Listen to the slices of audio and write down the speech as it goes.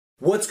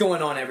What's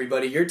going on,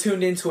 everybody? You're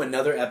tuned into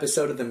another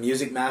episode of the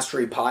Music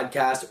Mastery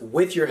Podcast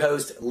with your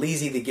host,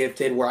 Leezy the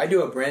Gifted, where I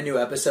do a brand new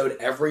episode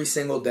every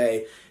single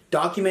day,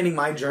 documenting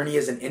my journey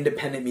as an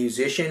independent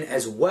musician,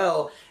 as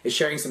well as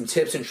sharing some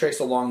tips and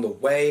tricks along the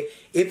way.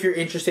 If you're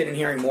interested in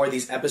hearing more of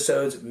these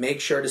episodes, make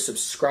sure to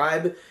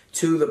subscribe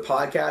to the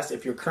podcast.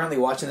 If you're currently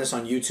watching this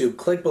on YouTube,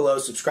 click below,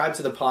 subscribe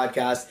to the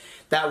podcast.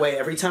 That way,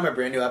 every time a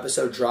brand new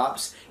episode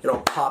drops,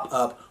 it'll pop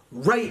up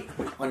right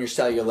on your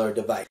cellular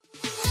device.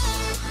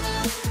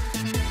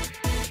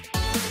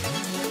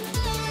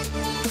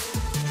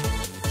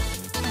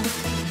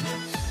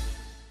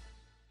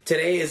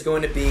 Today is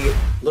going to be a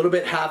little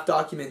bit half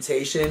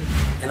documentation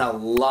and a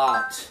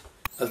lot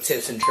of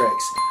tips and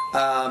tricks.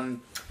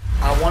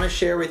 I want to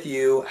share with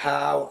you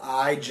how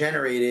I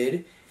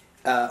generated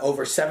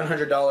over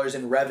 $700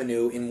 in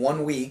revenue in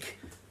 1 week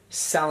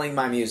selling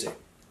my music.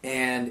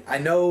 And I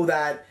know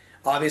that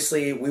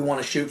obviously we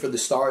want to shoot for the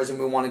stars and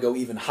we want to go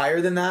even higher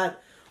than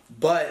that.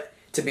 But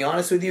to be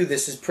honest with you,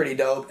 this is pretty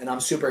dope and I'm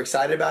super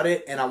excited about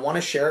it. And I want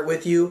to share it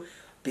with you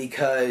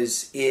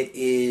because it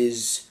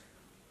is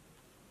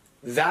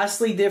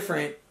vastly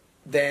different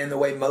than the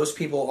way most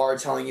people are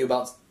telling you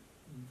about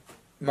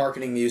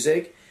marketing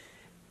music.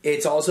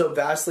 It's also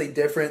vastly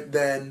different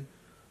than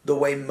the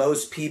way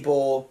most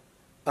people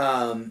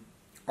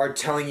are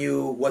telling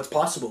you what's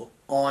possible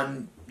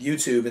on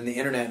YouTube and the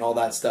internet and all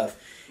that stuff.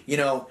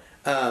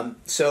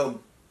 So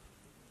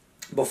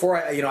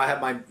before I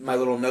have my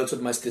little notes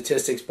with my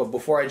statistics, but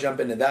before I jump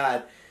into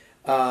that,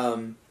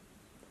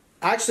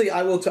 actually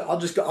I'll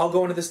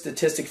go into the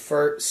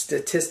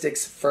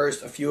statistics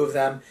first, a few of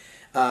them.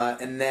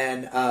 And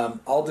then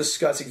I'll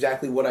discuss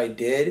exactly what I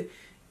did,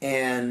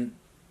 and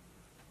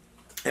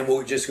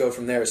we'll just go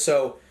from there.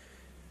 So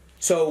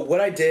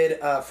what I did,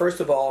 first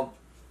of all,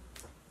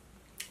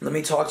 let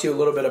me talk to you a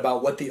little bit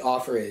about what the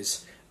offer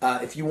is.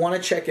 If you want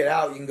to check it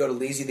out, you can go to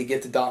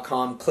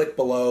leezythegifted.com, click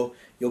below,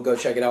 you'll go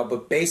check it out.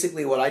 But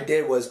basically what I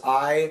did was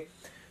I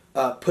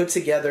put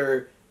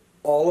together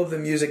all of the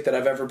music that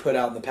I've ever put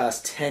out in the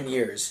past 10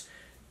 years,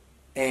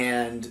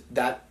 and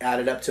that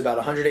added up to about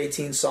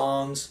 118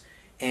 songs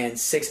and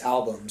 6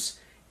 albums,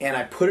 and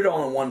I put it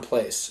all in one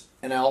place.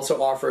 And I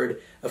also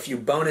offered a few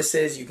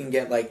bonuses. You can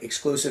get like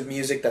exclusive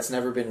music that's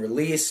never been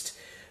released,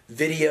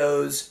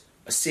 videos,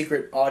 a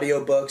secret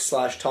audiobook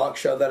 / talk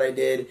show that I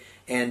did,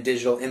 and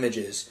digital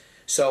images.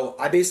 So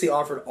I basically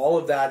offered all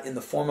of that in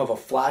the form of a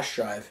flash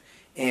drive,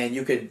 and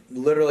you could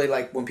literally,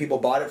 like, when people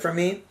bought it from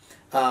me,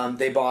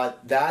 they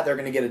bought that, they're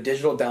going to get a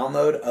digital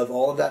download of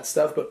all of that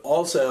stuff, but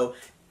also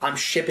I'm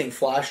shipping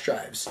flash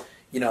drives,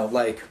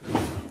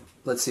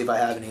 let's see if I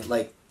have any,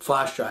 like,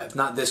 flash drive.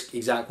 Not this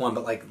exact one,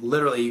 but, like,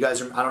 literally, you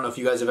guys are, I don't know if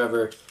you guys have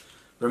ever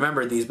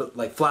remembered these, but,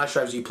 like, flash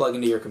drives you plug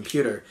into your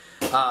computer.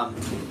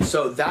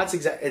 So that's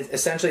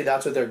essentially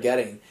that's what they're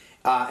getting.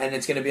 And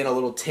it's going to be in a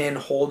little tin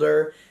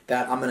holder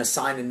that I'm going to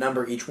sign and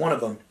number each one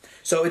of them.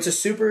 So it's a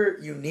super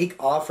unique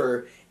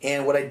offer.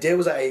 And what I did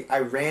was I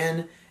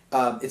ran,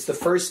 it was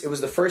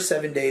the first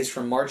 7 days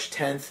from March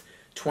 10th,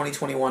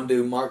 2021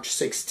 to March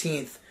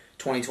 16th,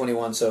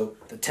 2021. So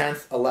the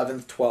 10th,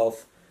 11th,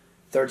 12th,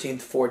 13th,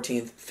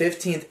 14th,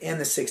 15th, and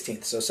the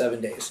 16th, so 7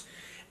 days.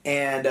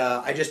 And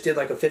I just did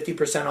like a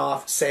 50%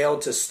 off sale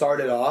to start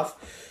it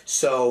off.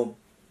 So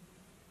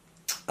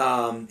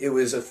it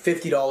was a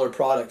 $50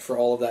 product for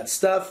all of that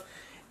stuff.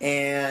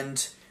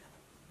 And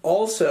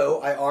also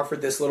I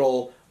offered this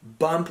little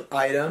bump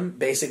item.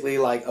 Basically,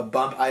 like, a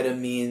bump item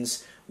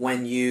means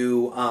when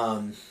you,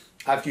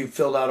 after you've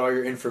filled out all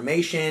your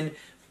information,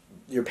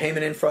 your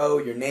payment info,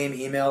 your name,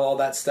 email, all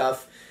that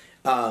stuff,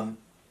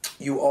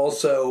 you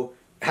also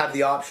have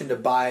the option to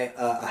buy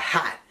a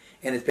hat,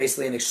 and it's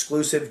basically an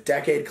exclusive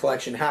Decade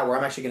Collection hat where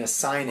I'm actually going to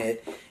sign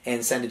it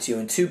and send it to you,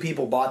 and 2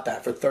 people bought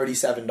that for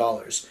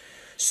 $37.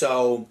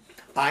 So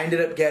I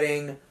ended up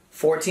getting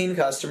 14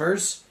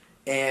 customers,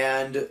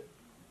 and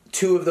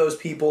 2 of those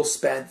people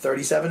spent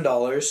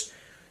 $37,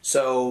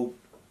 so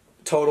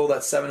total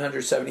that's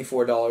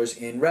 $774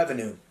 in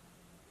revenue.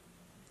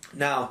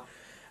 Now,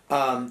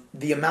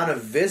 the amount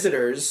of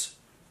visitors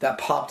that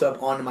popped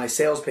up onto my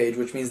sales page,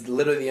 which means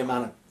literally the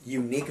amount of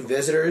unique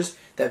visitors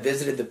that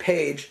visited the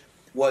page,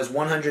 was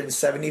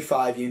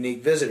 175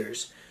 unique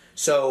visitors.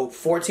 So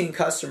 14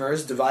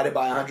 customers divided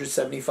by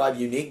 175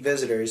 unique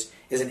visitors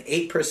is an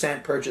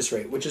 8% purchase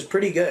rate, which is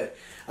pretty good.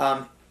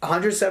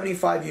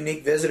 175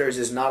 unique visitors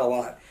is not a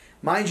lot.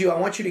 Mind you, I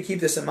want you to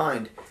keep this in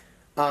mind.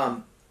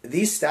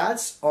 These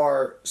stats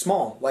are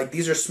small. Like,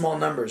 these are small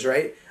numbers,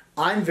 right?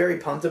 I'm very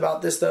pumped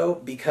about this, though,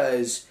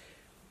 because,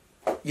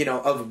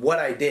 of what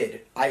I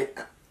did.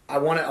 I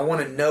want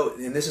to note,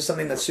 and this is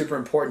something that's super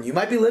important. You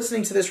might be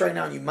listening to this right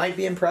now, and you might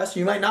be impressed,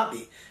 you might not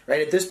be.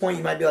 Right? At this point,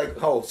 you might be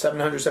like, oh,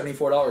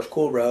 $774,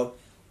 cool, bro.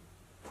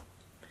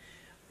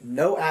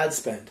 No ad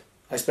spend.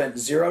 I spent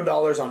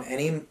 $0 on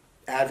any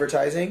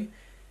advertising.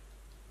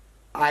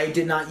 I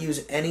did not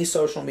use any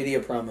social media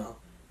promo.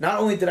 Not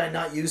only did I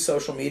not use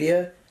social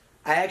media,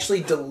 I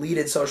actually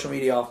deleted social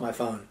media off my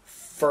phone.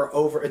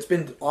 It's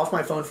been off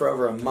my phone for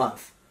over a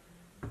month.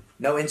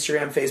 No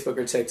Instagram, Facebook,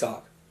 or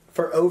TikTok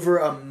for over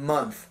a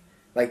month,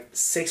 like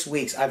 6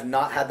 weeks, I've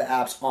not had the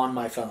apps on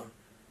my phone.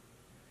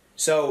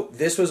 So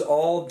this was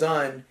all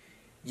done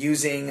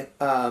using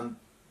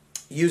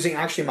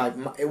actually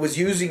it was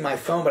using my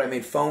phone, but I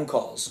made phone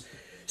calls.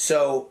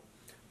 So,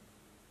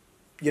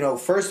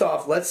 first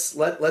off,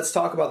 let's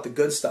talk about the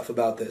good stuff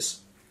about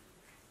this.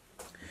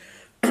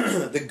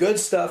 The good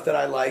stuff that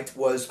I liked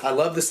was I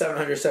love the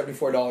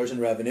 $774 in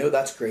revenue.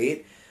 That's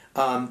great.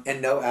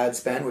 And no ad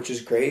spend, which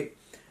is great.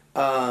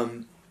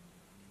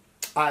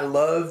 I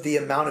love the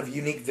amount of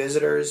unique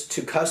visitors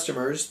to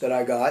customers that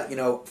I got.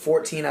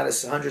 14 out of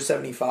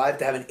 175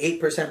 to have an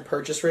 8%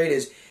 purchase rate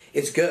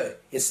is good.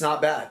 It's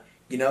not bad.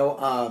 We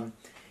want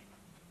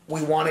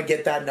to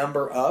get that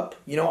number up.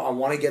 I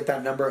want to get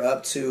that number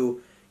up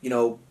to,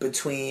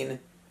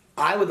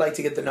 I would like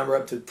to get the number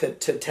up to 10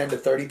 to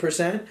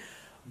 30%.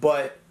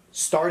 But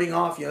starting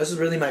off, this is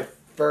really my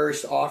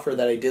first offer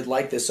that I did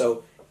like this.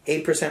 So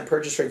 8%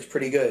 purchase rate is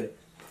pretty good.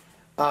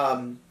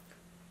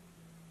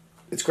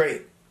 It's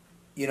great.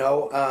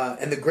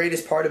 And the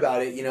greatest part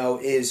about it,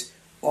 is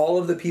all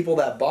of the people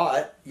that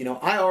bought,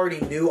 I already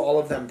knew all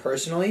of them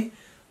personally,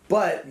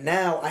 but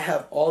now I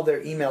have all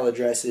their email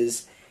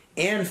addresses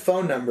and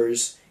phone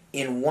numbers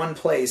in one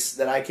place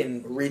that I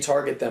can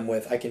retarget them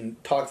with. I can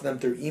talk to them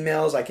through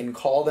emails. I can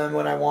call them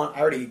when I want.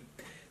 I already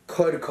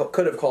could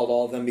have called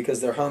all of them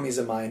because they're homies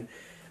of mine,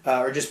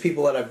 or just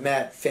people that I've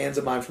met, fans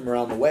of mine from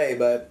around the way,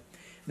 but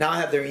now I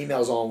have their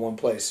emails all in one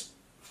place.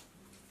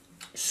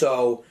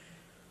 So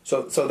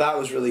that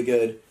was really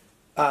good.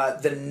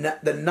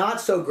 The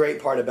not so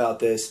great part about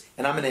this,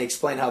 and I'm going to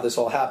explain how this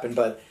all happened,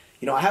 but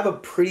I have a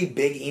pretty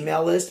big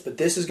email list, but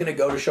this is going to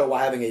go to show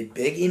why having a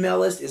big email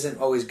list isn't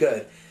always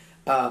good.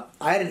 I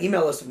had an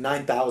email list of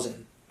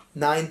 9,000.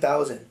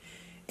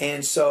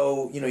 And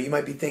so, you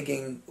might be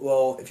thinking,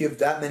 well, if you have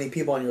that many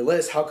people on your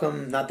list, how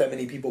come not that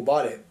many people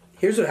bought it?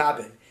 Here's what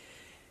happened.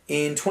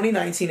 In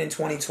 2019 and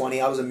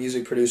 2020, I was a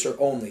music producer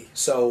only.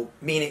 So,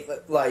 meaning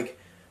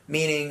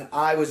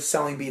I was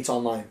selling beats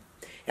online.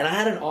 And I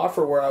had an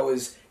offer where I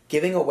was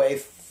giving away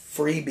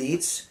free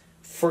beats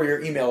for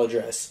your email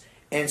address.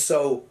 And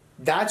so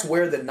that's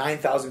where the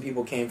 9,000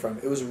 people came from.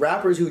 It was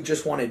rappers who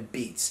just wanted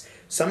beats.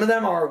 Some of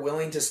them are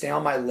willing to stay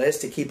on my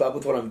list to keep up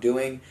with what I'm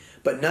doing,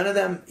 but none of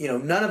them,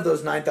 none of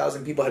those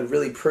 9,000 people had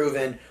really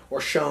proven or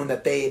shown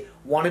that they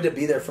wanted to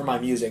be there for my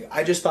music.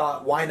 I just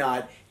thought, why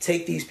not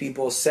take these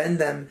people, send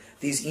them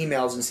these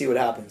emails and see what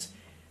happens.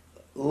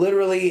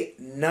 Literally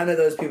none of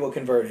those people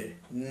converted.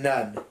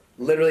 None.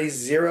 Literally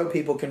 0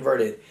 people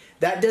converted.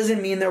 That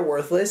doesn't mean they're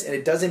worthless, and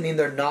it doesn't mean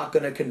they're not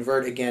going to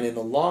convert again in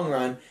the long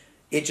run.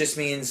 It just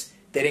means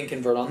they didn't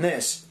convert on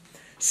this.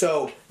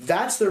 So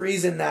that's the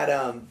reason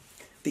that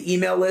the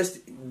email list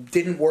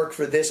didn't work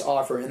for this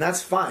offer, and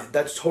that's fine.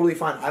 That's totally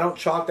fine. I don't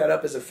chalk that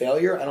up as a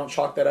failure. I don't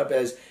chalk that up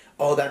as,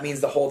 oh, that means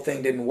the whole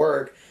thing didn't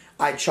work.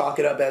 I chalk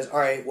it up as, all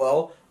right,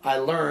 well, I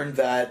learned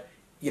that,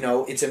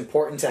 it's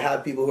important to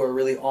have people who are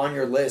really on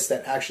your list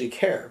that actually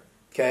care,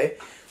 okay?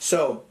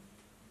 So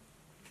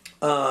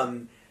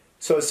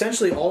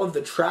essentially all of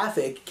the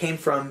traffic came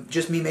from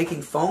just me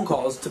making phone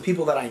calls to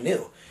people that I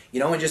knew,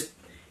 and just,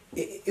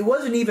 it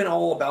wasn't even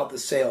all about the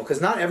sale, because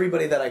not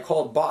everybody that I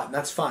called bought, and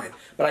that's fine.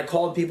 But I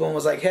called people and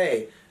was like,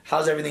 hey,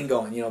 how's everything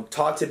going?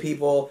 Talk to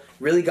people.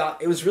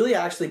 It was really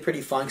actually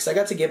pretty fun, because I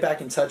got to get back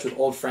in touch with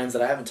old friends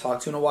that I haven't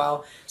talked to in a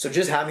while. So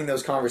just having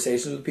those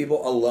conversations with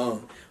people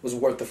alone was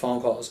worth the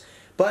phone calls.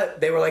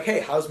 But they were like, hey,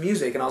 how's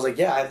music? And I was like,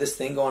 yeah, I have this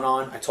thing going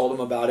on. I told them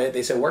about it.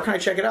 They said, where can I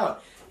check it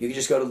out? You can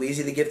just go to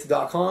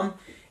LeezyTheGifted.com.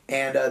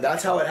 And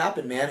that's how it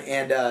happened, man.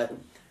 And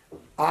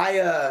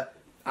I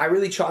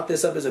really chalk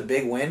this up as a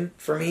big win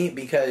for me,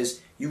 because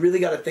you really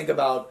got to think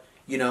about,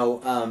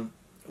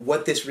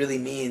 what this really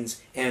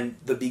means and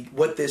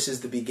what this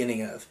is the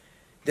beginning of.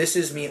 This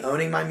is me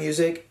owning my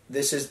music.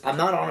 I'm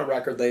not on a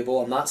record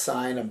label. I'm not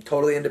signed. I'm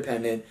totally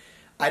independent.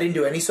 I didn't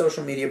do any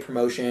social media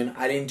promotion.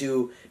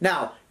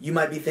 Now, you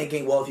might be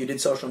thinking, well, if you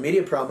did social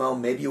media promo,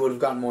 maybe you would have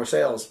gotten more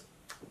sales.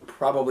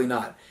 Probably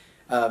not.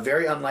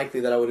 Very unlikely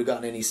that I would have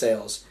gotten any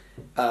sales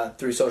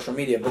through social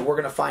media, but we're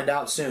going to find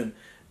out soon.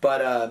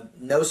 But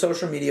no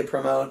social media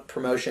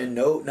promotion,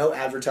 no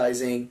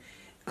advertising,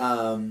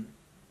 no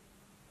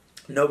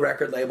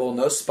record label,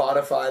 no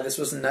Spotify.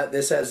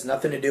 This has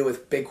nothing to do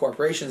with big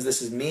corporations.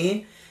 This is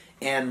me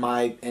and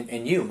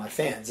you, my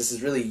fans. This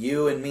is really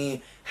you and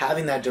me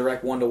having that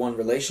direct one-to-one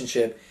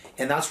relationship,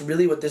 and that's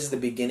really what this is the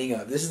beginning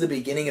of. This is the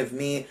beginning of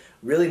me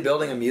really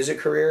building a music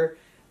career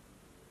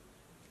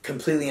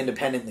completely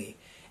independently.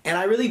 And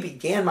I really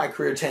began my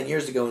career 10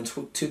 years ago in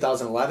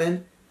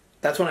 2011.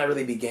 That's when I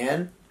really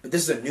began. But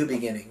this is a new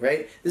beginning,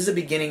 right? This is the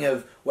beginning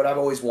of what I've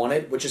always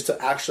wanted, which is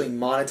to actually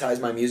monetize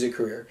my music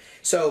career.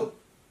 So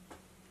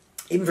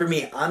even for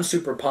me, I'm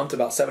super pumped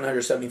about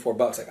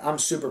 $774. Like, I'm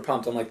super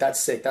pumped. I'm like, that's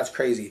sick. That's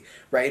crazy,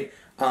 right?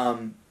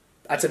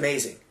 That's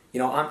amazing.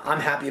 I'm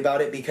happy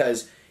about it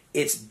because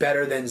it's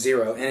better than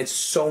 0, and it's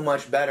so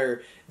much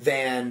better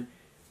than,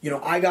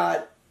 I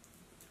got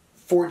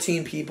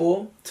 14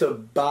 people to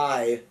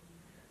buy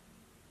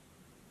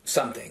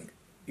something.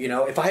 You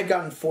know, if I had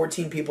gotten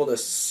 14 people to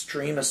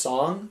stream a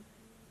song,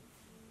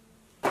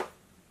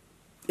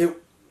 it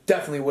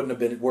definitely wouldn't have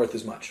been worth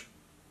as much.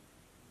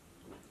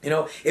 You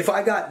know, if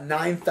I got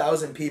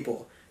 9,000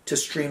 people to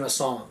stream a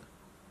song,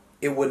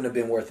 it wouldn't have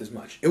been worth as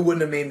much. It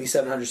wouldn't have made me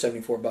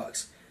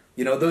 $774.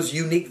 You know, those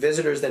unique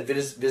visitors that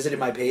visited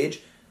my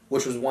page,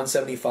 which was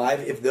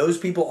 175, if those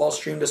people all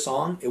streamed a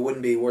song, it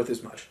wouldn't be worth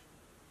as much.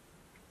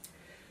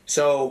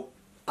 So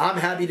I'm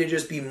happy to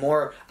just be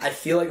more, I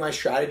feel like my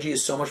strategy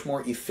is so much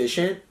more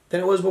efficient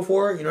than it was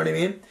before, you know what I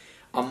mean?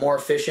 I'm more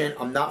efficient,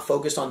 I'm not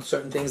focused on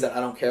certain things that I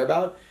don't care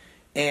about,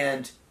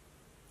 and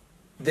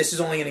this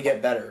is only going to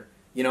get better.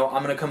 You know,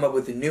 I'm going to come up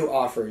with the new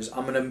offers,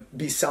 I'm going to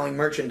be selling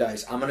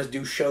merchandise, I'm going to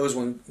do shows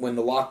when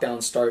the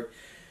lockdowns start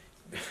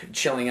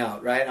chilling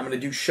out, right? I'm going to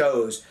do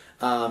shows,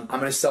 I'm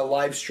going to sell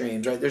live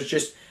streams, right?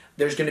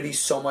 There's going to be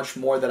so much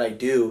more that I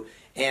do,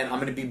 and I'm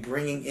going to be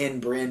bringing in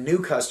brand new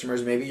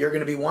customers. Maybe you're going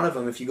to be one of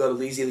them. If you go to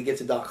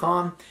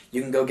LazyTheGifted.com,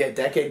 you can go get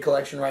Decade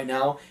Collection right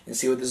now and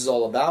see what this is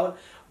all about.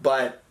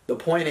 But the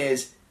point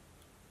is,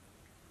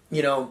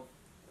 you know,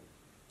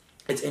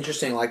 it's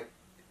interesting. Like,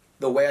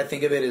 the way I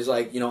think of it is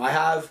like, you know, I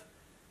have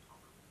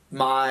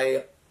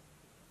my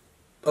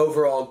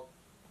overall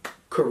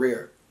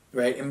career,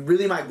 right? And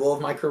really my goal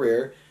of my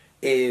career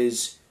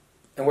is,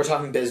 and we're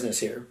talking business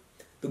here,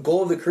 the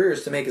goal of the career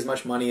is to make as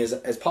much money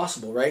as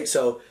possible, right?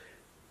 So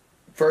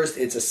first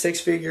it's a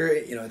six-figure,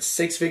 you know, it's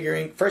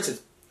six-figuring. First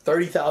it's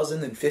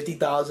 $30,000, then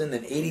 $50,000,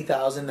 then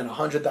 $80,000, then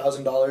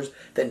 $100,000,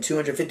 then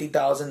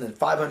 $250,000, then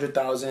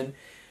 $500,000.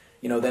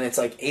 You know, then it's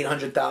like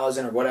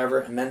 $800,000 or whatever,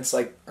 and then it's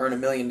like earn $1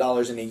 million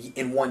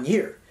in 1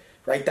 year,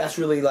 right? That's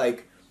really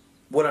like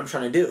what I'm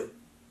trying to do.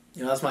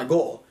 You know, that's my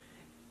goal.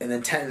 And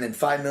then 10, and then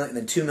 5 million,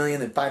 then 2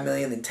 million, then 5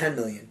 million, then 10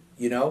 million.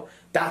 You know,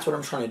 that's what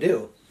I'm trying to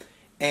do.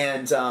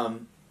 And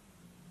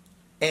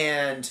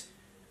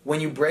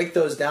when you break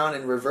those down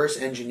and reverse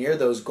engineer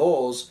those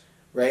goals,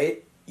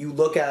 right? You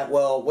look at,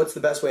 well, what's the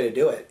best way to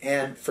do it?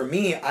 And for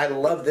me, I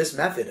love this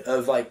method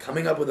of like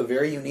coming up with a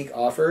very unique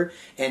offer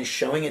and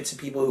showing it to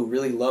people who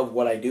really love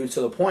what I do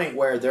to the point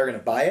where they're going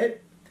to buy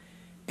it.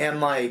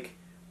 And like,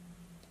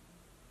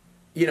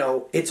 you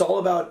know, it's all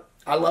about,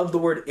 I love the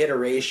word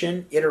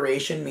iteration.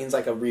 Iteration means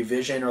like a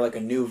revision or like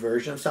a new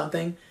version of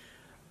something.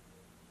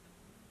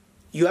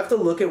 You have to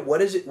look at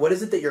what is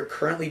it that you're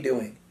currently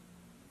doing,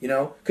 you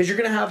know? Because you're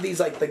going to have these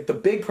like the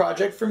big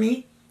project for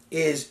me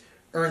is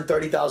earn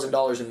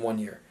 $30,000 in 1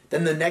 year.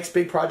 Then the next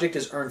big project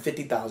is earn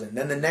 $50,000.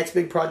 Then the next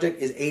big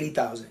project is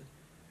 $80,000.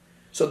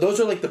 So those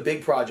are like the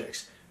big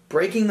projects.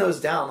 Breaking those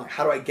down, like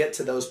how do I get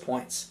to those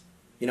points?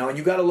 You know, and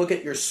you got to look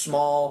at your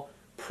small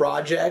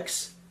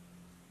projects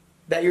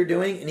that you're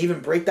doing and even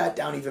break that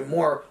down even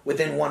more.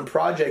 Within one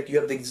project, you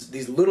have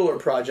these littler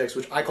projects,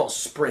 which I call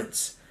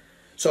sprints.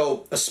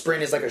 So a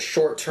sprint is like a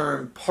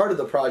short-term part of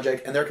the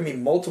project, and there can be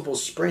multiple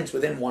sprints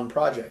within one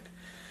project.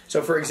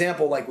 So for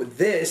example, like with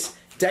this,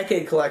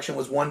 Decade Collection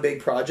was one big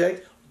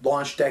project,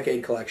 launched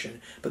Decade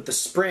Collection. But the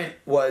sprint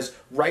was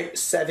write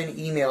 7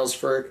 emails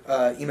for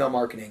email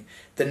marketing.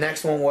 The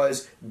next one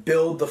was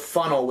build the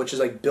funnel, which is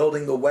like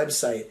building the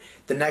website.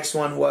 The next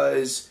one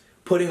was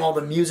putting all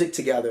the music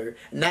together.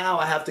 Now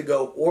I have to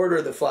go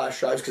order the flash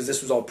drives, because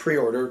this was all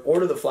pre-ordered,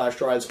 order the flash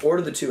drives,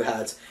 order the 2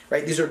 hats,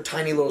 right? These are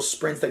tiny little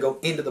sprints that go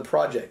into the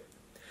project.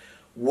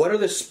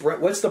 What's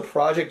the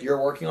project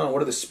you're working on?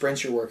 What are the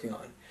sprints you're working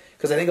on?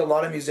 Because I think a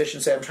lot of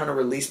musicians say, I'm trying to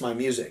release my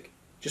music.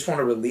 Just want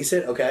to release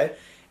it, okay?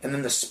 And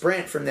then the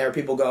sprint from there,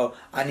 people go,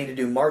 I need to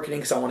do marketing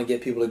because I want to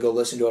get people to go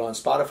listen to it on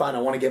Spotify, and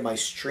I want to get my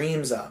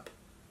streams up.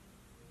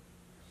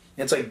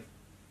 And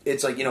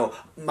it's like, you know,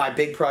 my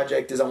big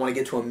project is I want to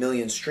get to 1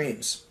 million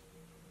streams.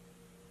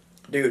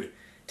 Dude,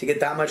 to get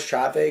that much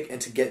traffic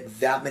and to get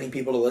that many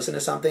people to listen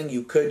to something,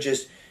 you could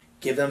just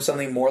give them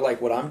something more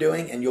like what I'm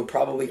doing, and you'll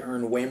probably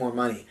earn way more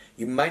money.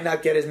 You might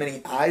not get as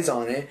many eyes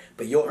on it,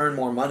 but you'll earn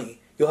more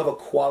money. You'll have a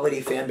quality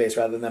fan base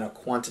rather than a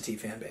quantity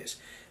fan base.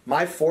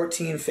 My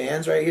 14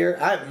 fans right here,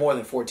 I have more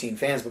than 14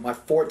 fans, but my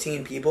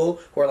 14 people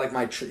who are like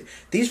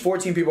these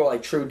 14 people are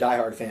like true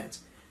diehard fans.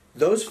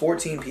 Those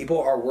 14 people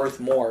are worth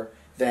more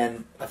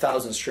than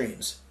 1,000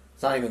 streams.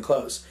 It's not even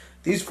close.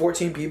 These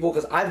 14 people,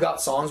 because I've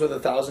got songs with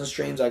 1,000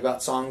 streams, I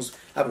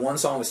have one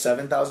song with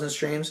 7,000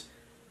 streams.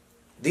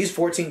 These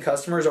 14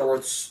 customers are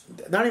worth,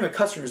 not even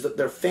customers,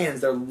 they're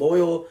fans, they're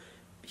loyal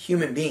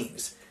human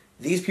beings.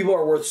 These people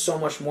are worth so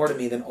much more to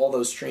me than all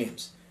those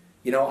streams.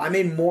 You know, I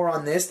made more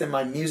on this than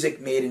my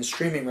music made in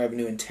streaming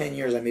revenue in 10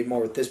 years. I made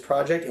more with this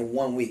project in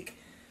 1 week.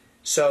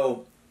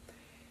 So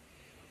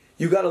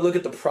you got to look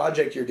at the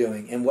project you're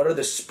doing and what are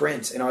the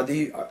sprints and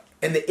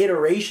and the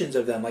iterations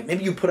of them. Like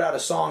maybe you put out a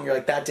song, you're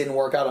like, that didn't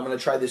work out, I'm going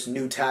to try this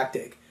new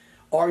tactic.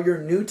 Are your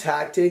new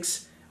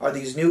tactics, are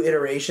these new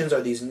iterations,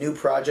 are these new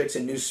projects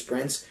and new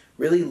sprints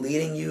really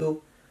leading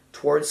you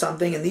towards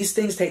something? And these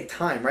things take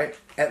time, right?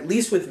 At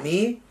least with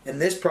me and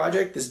this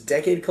project, this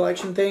Decade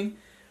Collection thing,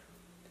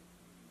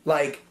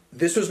 like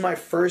this was my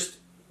first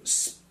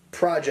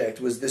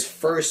project, was this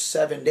first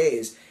 7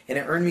 days, and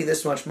it earned me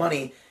this much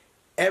money.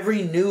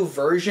 every new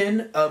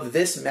version of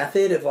this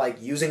method of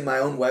like using my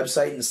own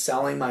website and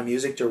selling my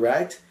music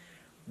direct,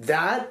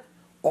 that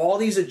all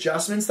these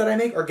adjustments that I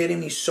make are getting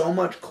me so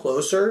much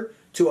closer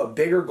to a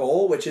bigger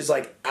goal, which is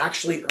like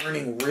actually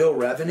earning real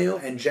revenue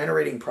and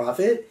generating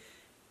profit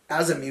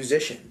as a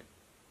musician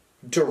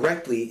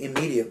directly,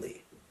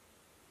 immediately.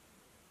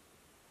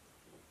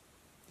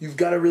 You've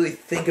got to really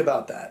think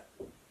about that.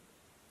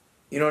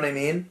 You know what I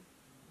mean?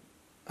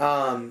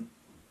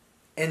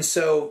 And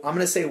so I'm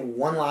going to say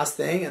one last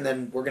thing, and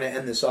then we're going to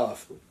end this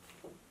off.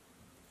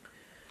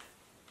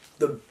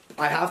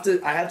 I have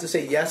to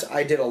say, yes,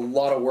 I did a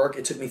lot of work.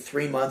 It took me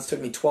 3 months,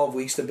 took me 12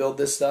 weeks to build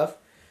this stuff.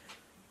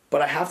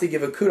 But I have to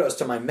give a kudos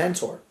to my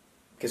mentor.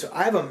 Okay, so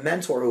I have a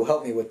mentor who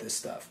helped me with this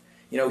stuff.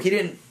 You know, he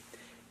didn't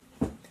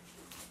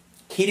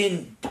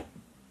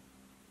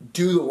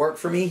do the work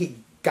for me. He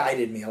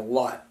guided me a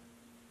lot.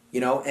 You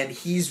know, and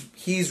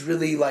he's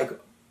really like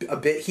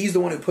he's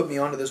the one who put me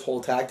onto this whole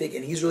tactic,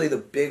 and he's really the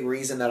big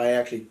reason that I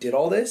actually did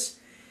all this.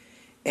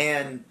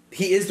 And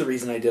he is the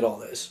reason I did all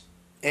this.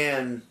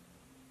 And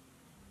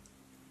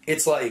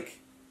it's like,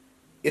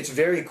 it's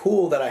very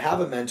cool that I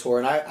have a mentor,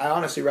 and I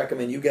honestly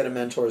recommend you get a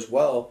mentor as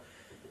well.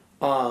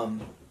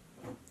 But,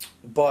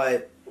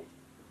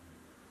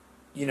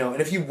 you know,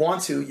 and if you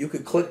want to, you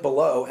could click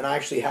below, and I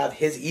actually have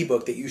his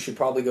ebook that you should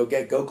probably go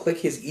get. Go click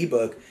his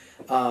ebook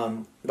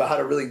about how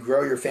to really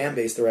grow your fan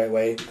base the right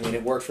way. I mean,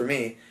 it worked for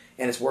me,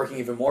 and it's working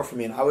even more for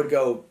me. And I would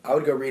go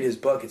read his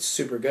book. It's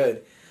super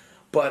good.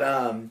 But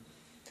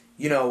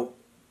you know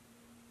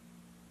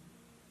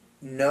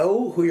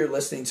who you're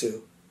listening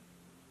to.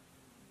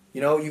 You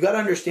know, you got to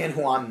understand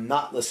who I'm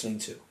not listening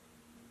to.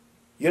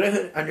 You got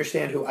to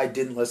understand who I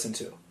didn't listen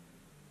to.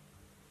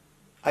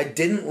 I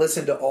didn't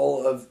listen to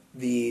all of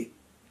the,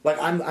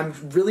 like, I'm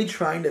really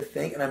trying to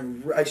think,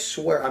 and I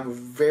swear I'm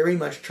very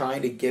much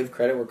trying to give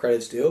credit where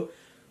credit's due.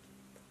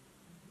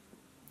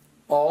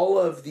 All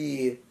of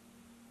the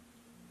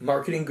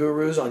marketing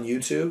gurus on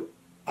YouTube,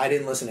 I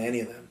didn't listen to any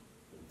of them.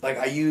 Like,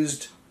 I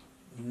used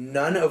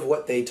none of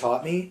what they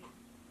taught me.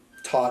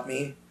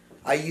 I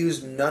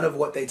used none of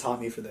what they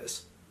taught me for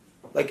this.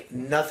 Like,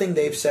 nothing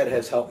they've said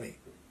has helped me.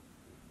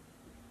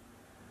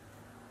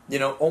 You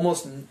know,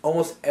 almost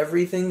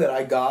everything that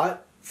I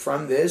got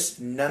from this,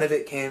 none of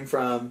it came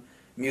from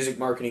music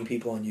marketing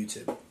people on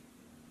YouTube.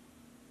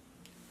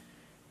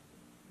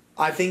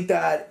 I think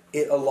that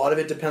a lot of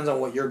it depends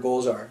on what your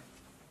goals are.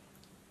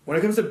 When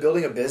it comes to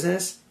building a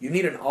business, you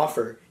need an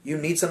offer. You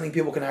need something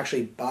people can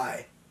actually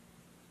buy.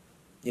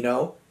 You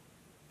know?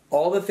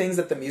 All the things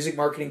that the music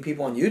marketing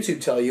people on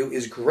YouTube tell you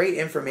is great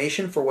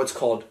information for what's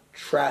called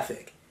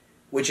traffic,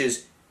 which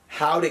is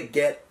how to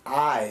get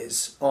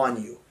eyes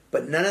on you.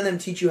 But none of them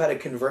teach you how to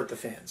convert the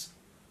fans.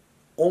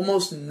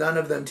 Almost none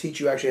of them teach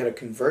you actually how to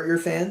convert your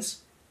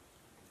fans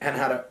and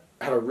how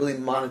to really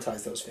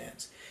monetize those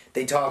fans.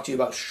 They talk to you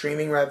about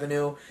streaming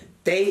revenue.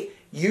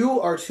 You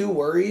are too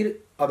worried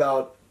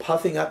about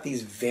puffing up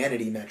these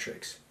vanity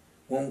metrics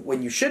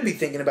when you should be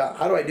thinking about,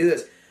 how do I do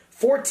this?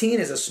 14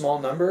 is a small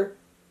number,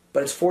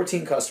 but it's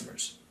 14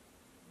 customers.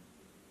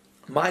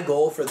 My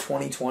goal for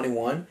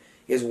 2021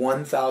 is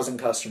 1,000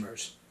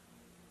 customers.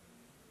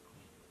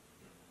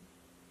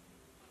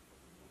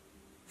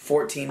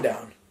 14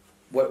 down.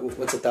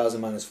 What's 1,000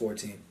 minus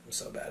 14? I'm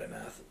so bad at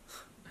math.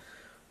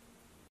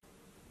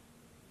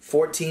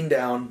 14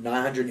 down,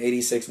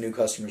 986 new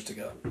customers to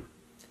go.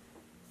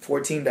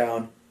 14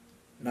 down,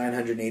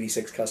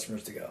 986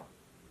 customers to go.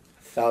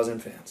 1,000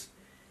 fans.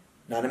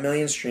 Not a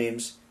million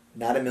streams,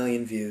 not a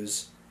million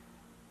views,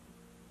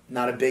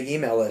 not a big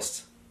email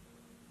list.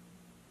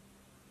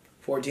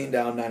 14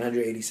 down,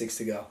 986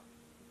 to go.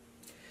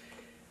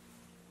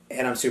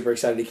 And I'm super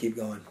excited to keep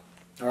going.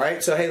 All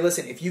right? So, hey,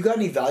 listen, if you got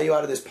any value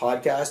out of this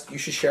podcast, you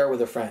should share it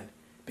with a friend.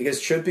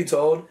 Because truth be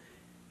told,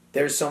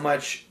 there's so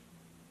much,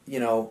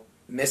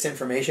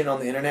 misinformation on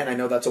the internet. I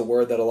know that's a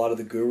word that a lot of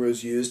the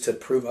gurus use to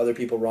prove other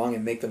people wrong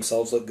and make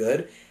themselves look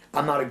good.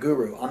 I'm not a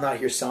guru. I'm not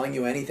here selling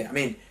you anything. I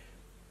mean,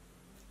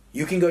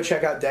 you can go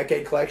check out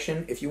Decade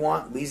Collection if you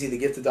want,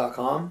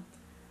 LeezyTheGifted.com,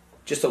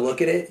 just to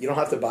look at it. You don't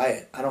have to buy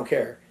it. I don't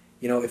care.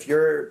 If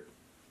you're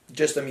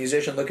just a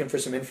musician looking for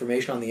some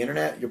information on the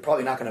internet, you're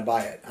probably not going to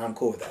buy it. I'm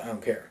cool with that. I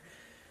don't care.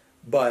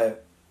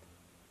 But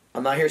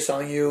I'm not here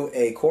selling you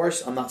a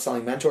course. I'm not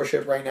selling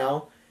mentorship right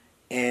now.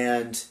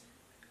 And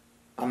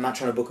I'm not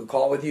trying to book a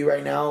call with you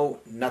right now.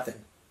 Nothing.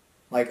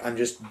 Like, I'm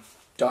just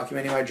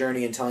documenting my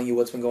journey and telling you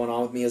what's been going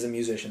on with me as a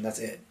musician. That's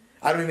it.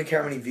 I don't even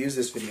care how many views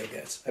this video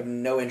gets. I have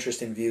no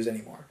interest in views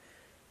anymore.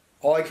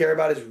 All I care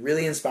about is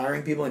really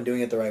inspiring people and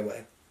doing it the right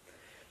way.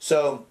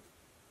 So,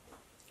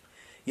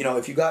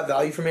 if you got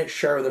value from it,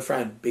 share it with a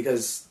friend,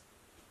 because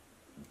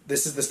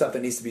this is the stuff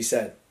that needs to be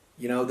said.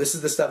 This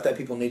is the stuff that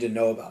people need to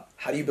know about.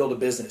 How do you build a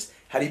business?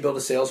 How do you build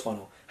a sales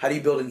funnel? How do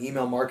you build an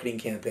email marketing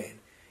campaign?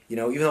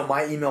 Even though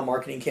my email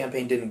marketing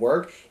campaign didn't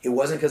work, it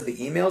wasn't because of the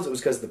emails, it was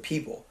because of the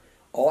people.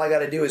 All I got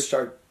to do is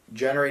start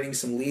generating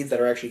some leads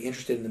that are actually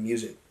interested in the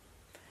music.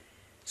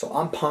 So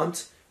I'm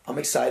pumped, I'm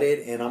excited,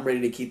 and I'm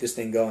ready to keep this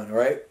thing going, all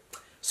right?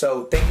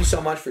 So thank you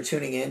so much for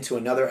tuning in to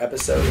another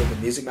episode of the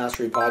Music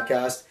Mastery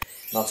Podcast,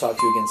 and I'll talk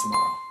to you again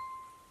tomorrow.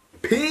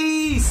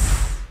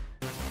 Peace!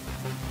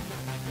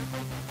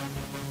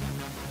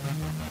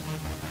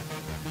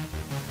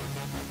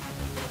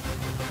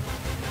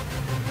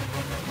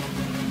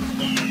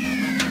 Yeah.